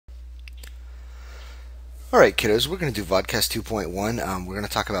Alright kiddos, we're going to do vodcast 2.1. We're going to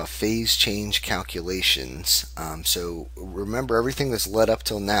talk about phase change calculations. So remember everything that's led up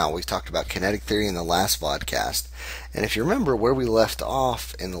till now. We've talked about kinetic theory in the last vodcast. And if you remember where we left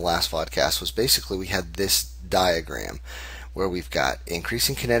off in the last vodcast was basically we had this diagram where we've got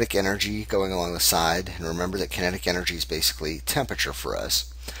increasing kinetic energy going along the side. And remember that kinetic energy is basically temperature for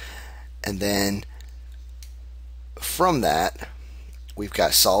us. And then from that, we've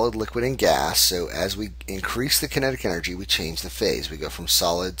got solid, liquid, and gas. So as we increase the kinetic energy, we change the phase. We go from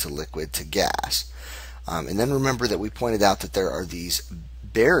solid to liquid to gas. And then remember that we pointed out that there are these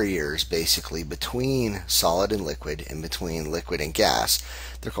barriers basically between solid and liquid and between liquid and gas.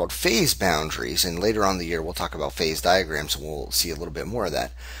 They're called phase boundaries, and later on in the year we'll talk about phase diagrams and we'll see a little bit more of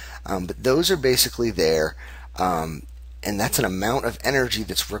that. But those are basically there. And that's an amount of energy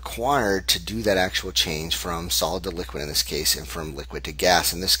that's required to do that actual change from solid to liquid in this case and from liquid to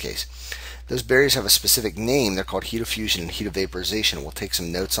gas in this case. Those barriers have a specific name. They're called heat of fusion and heat of vaporization. We'll take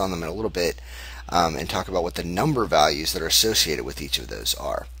some notes on them in a little bit and talk about what the number values that are associated with each of those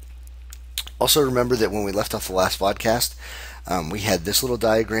are. Also remember that when we left off the last podcast, we had this little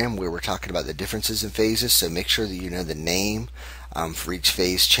diagram where we're talking about the differences in phases, so make sure that you know the name for each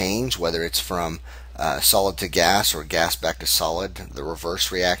phase change, whether it's from solid to gas or gas back to solid, the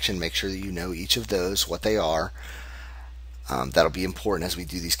reverse reaction. Make sure that you know each of those, what they are. That'll be important as we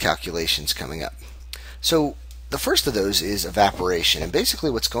do these calculations coming up. So the first of those is evaporation, and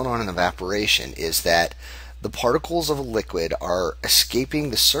basically what's going on in evaporation is that the particles of a liquid are escaping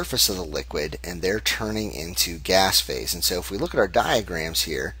the surface of the liquid and they're turning into gas phase. And so if we look at our diagrams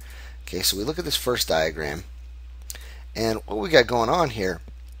here, okay, so we look at this first diagram, and what we got going on here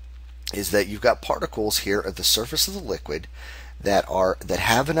is that you've got particles here at the surface of the liquid that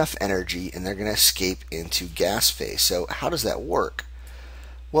have enough energy and they're going to escape into gas phase. So how does that work?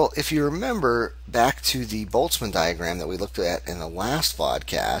 Well, if you remember back to the Boltzmann diagram that we looked at in the last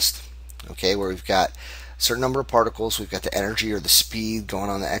vodcast, okay, where we've got a certain number of particles, we've got the energy or the speed going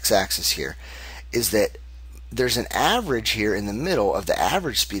on the x-axis here, is that there's an average here in the middle of the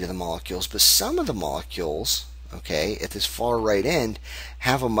average speed of the molecules, but some of the molecules, okay, at this far right end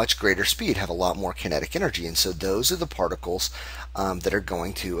have a much greater speed, have a lot more kinetic energy, and so those are the particles that are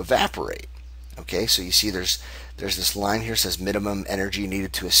going to evaporate. Okay, so you see there's this line here that says minimum energy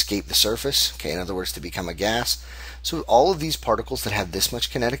needed to escape the surface, okay, in other words to become a gas. So all of these particles that have this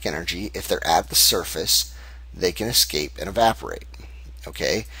much kinetic energy, if they're at the surface, they can escape and evaporate.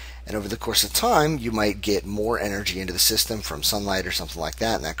 Okay, and over the course of time you might get more energy into the system from sunlight or something like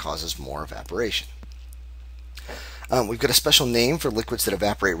that, and that causes more evaporation. We've got a special name for liquids that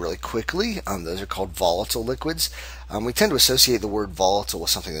evaporate really quickly. Those are called volatile liquids. We tend to associate the word volatile with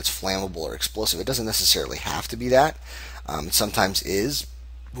something that's flammable or explosive. It doesn't necessarily have to be that. It sometimes is.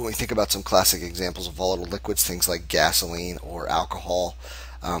 When we think about some classic examples of volatile liquids, things like gasoline or alcohol,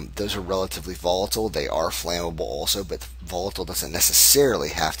 those are relatively volatile. They are flammable also, but volatile doesn't necessarily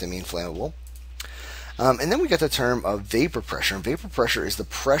have to mean flammable. And then we got the term of vapor pressure. And vapor pressure is the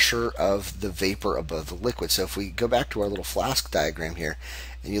pressure of the vapor above the liquid. So if we go back to our little flask diagram here,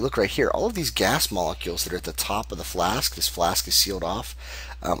 and you look right here, all of these gas molecules that are at the top of the flask, this flask is sealed off,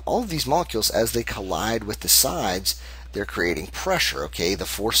 all of these molecules, as they collide with the sides, they're creating pressure, okay? The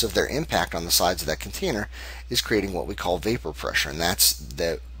force of their impact on the sides of that container is creating what we call vapor pressure, and that's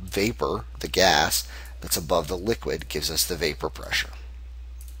the vapor, the gas, that's above the liquid gives us the vapor pressure.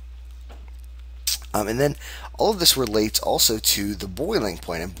 And then all of this relates also to the boiling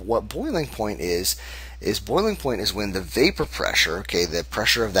point. And what boiling point is boiling point is when the vapor pressure, okay, the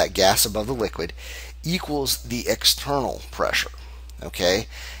pressure of that gas above the liquid, equals the external pressure, okay?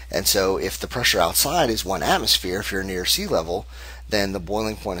 And so if the pressure outside is 1 atmosphere, if you're near sea level, then the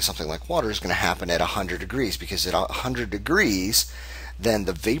boiling point of something like water is going to happen at 100 degrees, because at 100 degrees, then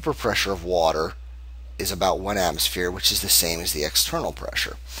the vapor pressure of water is about 1 atmosphere, which is the same as the external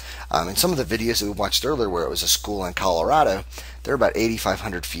pressure. In some of the videos that we watched earlier where it was a school in Colorado, they're about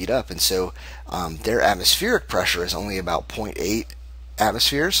 8,500 feet up, and so their atmospheric pressure is only about 0.8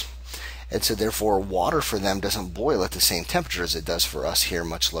 atmospheres, and so therefore water for them doesn't boil at the same temperature as it does for us here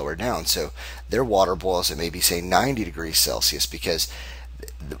much lower down. So their water boils at maybe say 90 degrees Celsius, because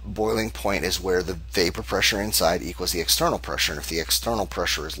the boiling point is where the vapor pressure inside equals the external pressure, and if the external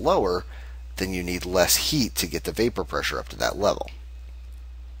pressure is lower, then you need less heat to get the vapor pressure up to that level.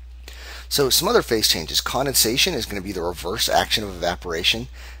 So some other phase changes. Condensation is going to be the reverse action of evaporation.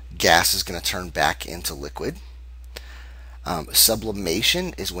 Gas is going to turn back into liquid.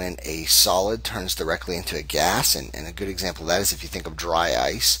 Sublimation is when a solid turns directly into a gas, and a good example of that is if you think of dry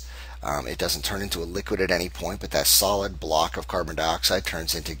ice. It doesn't turn into a liquid at any point, but that solid block of carbon dioxide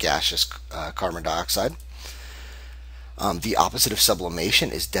turns into gaseous carbon dioxide. The opposite of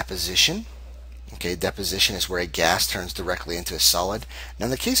sublimation is deposition. Okay, deposition is where a gas turns directly into a solid. Now, in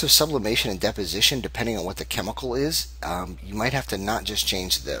the case of sublimation and deposition, depending on what the chemical is, you might have to not just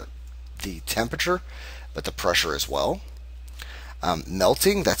change the temperature, but the pressure as well.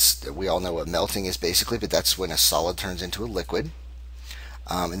 Melting, we all know what melting is basically, but that's when a solid turns into a liquid.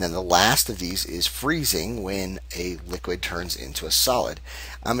 And then the last of these is freezing, when a liquid turns into a solid.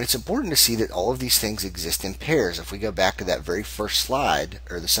 And it's important to see that all of these things exist in pairs. If we go back to that very first slide,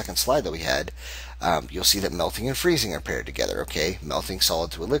 or the second slide that we had, you'll see that melting and freezing are paired together. Okay, melting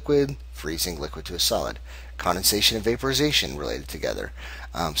solid to a liquid, freezing liquid to a solid. Condensation and vaporization related together.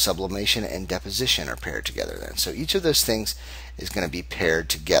 Sublimation and deposition are paired together then. So each of those things is going to be paired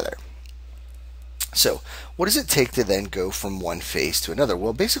together. So, what does it take to then go from one phase to another?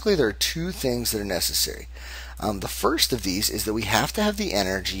 Well, basically there are two things that are necessary. The first of these is that we have to have the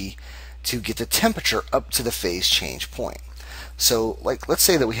energy to get the temperature up to the phase change point. So, let's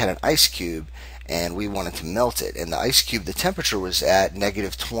say that we had an ice cube and we wanted to melt it, and the ice cube, the temperature was at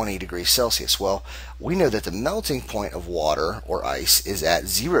negative 20 degrees Celsius. Well, we know that the melting point of water or ice is at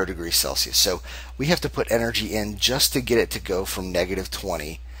 0 degrees Celsius. So, we have to put energy in just to get it to go from negative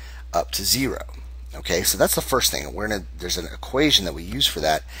 20 up to 0. Okay, so that's the first thing. There's an equation that we use for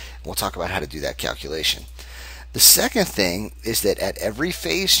that, and we'll talk about how to do that calculation. The second thing is that at every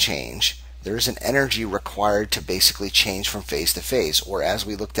phase change, there's an energy required to basically change from phase to phase, or as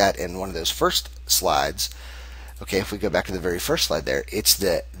we looked at in one of those first slides, okay, if we go back to the very first slide there, it's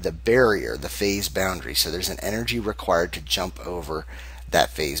the barrier, the phase boundary. So there's an energy required to jump over that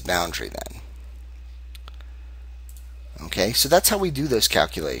phase boundary then. Okay, so that's how we do those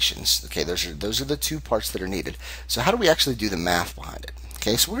calculations. Okay, those are the two parts that are needed. So how do we actually do the math behind it?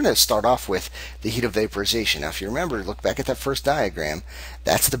 Okay, so we're going to start off with the heat of vaporization. Now, if you remember, look back at that first diagram.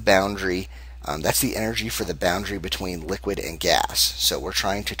 That's the boundary. That's the energy for the boundary between liquid and gas. So we're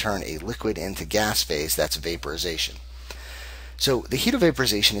trying to turn a liquid into gas phase. That's vaporization. So the heat of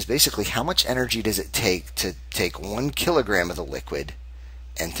vaporization is basically how much energy does it take to take 1 kilogram of the liquid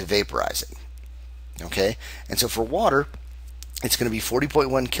and to vaporize it. Okay, and so for water, it's going to be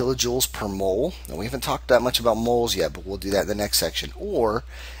 40.1 kilojoules per mole. Now, we haven't talked that much about moles yet, but we'll do that in the next section. Or,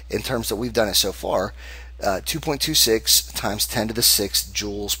 in terms that we've done it so far, 2.26 times 10 to the 6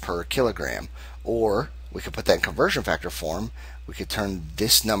 joules per kilogram. Or, we could put that in conversion factor form. We could turn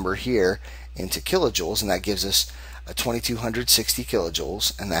this number here into kilojoules, and that gives us 2260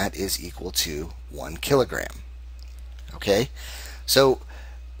 kilojoules, and that is equal to 1 kilogram. Okay, so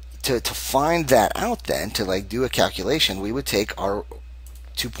to find that out then, to do a calculation, we would take our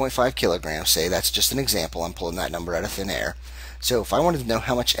 2.5 kilograms, say, that's just an example, I'm pulling that number out of thin air. So if I wanted to know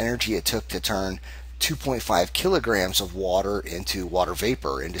how much energy it took to turn 2.5 kilograms of water into water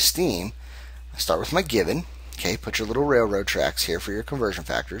vapor, into steam, I start with my given. Okay, put your little railroad tracks here for your conversion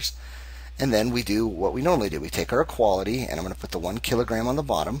factors. And then we do what we normally do. We take our equality, and I'm going to put the 1 kilogram on the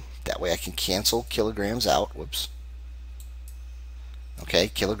bottom. That way I can cancel kilograms out. Whoops. Okay,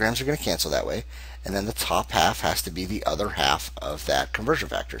 kilograms are going to cancel that way. And then the top half has to be the other half of that conversion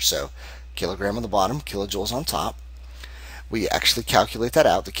factor. So kilogram on the bottom, kilojoules on top. We actually calculate that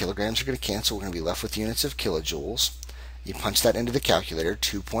out. The kilograms are going to cancel. We're going to be left with units of kilojoules. You punch that into the calculator,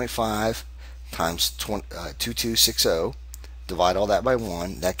 2.5 times 2260. Divide all that by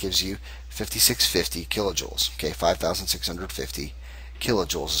 1. That gives you 5650 kilojoules. Okay, 5650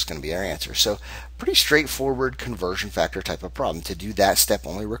 kilojoules is going to be our answer. So pretty straightforward conversion factor type of problem. To do that step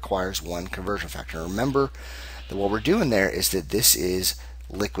only requires 1 conversion factor. Remember that what we're doing there is that this is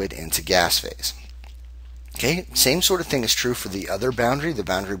liquid into gas phase. Okay, same sort of thing is true for the other boundary, the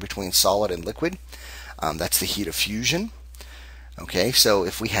boundary between solid and liquid. That's the heat of fusion. Okay, so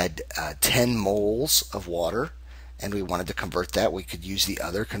if we had 10 moles of water and we wanted to convert that, we could use the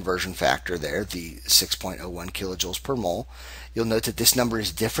other conversion factor there, the 6.01 kilojoules per mole. You'll note that this number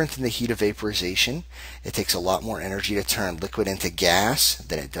is different than the heat of vaporization. It takes a lot more energy to turn liquid into gas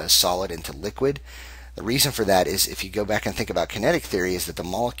than it does solid into liquid. The reason for that is, if you go back and think about kinetic theory, is that the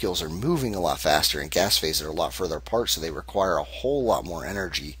molecules are moving a lot faster in gas phase. They're a lot further apart, so they require a whole lot more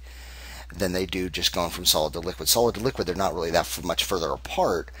energy than they do just going from solid to liquid. Solid to liquid, they're not really that much further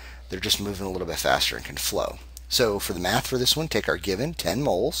apart. They're just moving a little bit faster and can flow. So for the math for this one, take our given, 10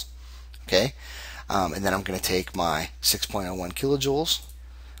 moles, okay, and then I'm going to take my 6.01 kilojoules.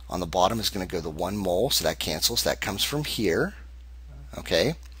 On the bottom is going to go the 1 mole, so that cancels. That comes from here,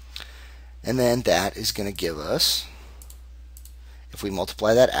 okay, and then that is going to give us, if we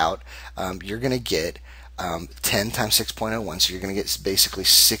multiply that out, you're going to get 10 times 6.01, so you're going to get basically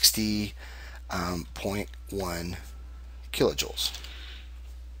 60.1 kilojoules.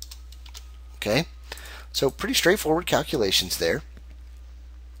 Okay, So pretty straightforward calculations there.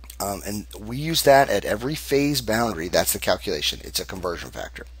 And we use that at every phase boundary. That's the calculation. It's a conversion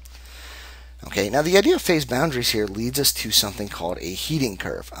factor. Okay, now the idea of phase boundaries here leads us to something called a heating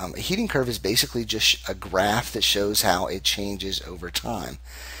curve. A heating curve is basically just a graph that shows how it changes over time.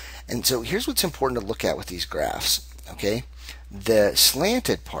 And so here's what's important to look at with these graphs. Okay, the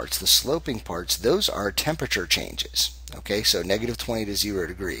slanted parts, the sloping parts, those are temperature changes. Okay, so -20 to 0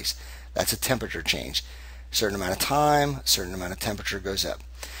 degrees. That's a temperature change. A certain amount of time, a certain amount of temperature goes up.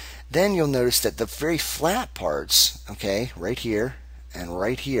 Then you'll notice that the very flat parts, okay, right here and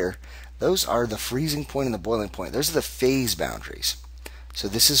right here, those are the freezing point and the boiling point. Those are the phase boundaries. So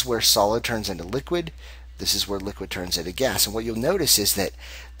this is where solid turns into liquid. This is where liquid turns into gas. And what you'll notice is that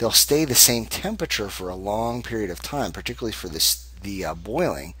they'll stay the same temperature for a long period of time, particularly for the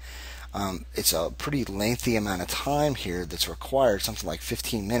boiling. It's a pretty lengthy amount of time here that's required, something like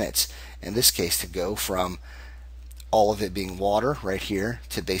 15 minutes in this case, to go from all of it being water right here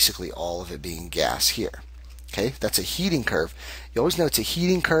to basically all of it being gas here. Okay, that's a heating curve. You always know it's a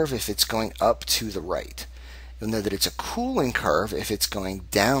heating curve if it's going up to the right. You'll know that it's a cooling curve if it's going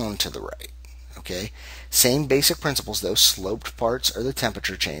down to the right. Okay, same basic principles though. Sloped parts are the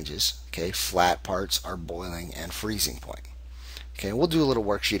temperature changes. Okay, flat parts are boiling and freezing point. Okay, we'll do a little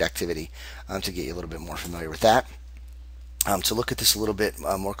worksheet activity to get you a little bit more familiar with that. To look at this a little bit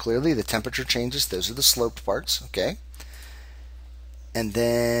more clearly, the temperature changes, those are the sloped parts, okay? And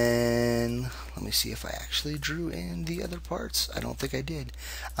then, let me see if I actually drew in the other parts. I don't think I did.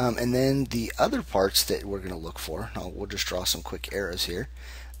 And then the other parts that we're going to look for, we'll just draw some quick arrows here.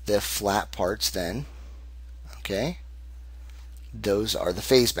 The flat parts then, okay? Those are the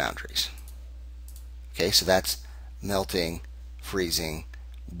phase boundaries. Okay, so that's melting, freezing,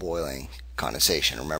 boiling, condensation. Remember,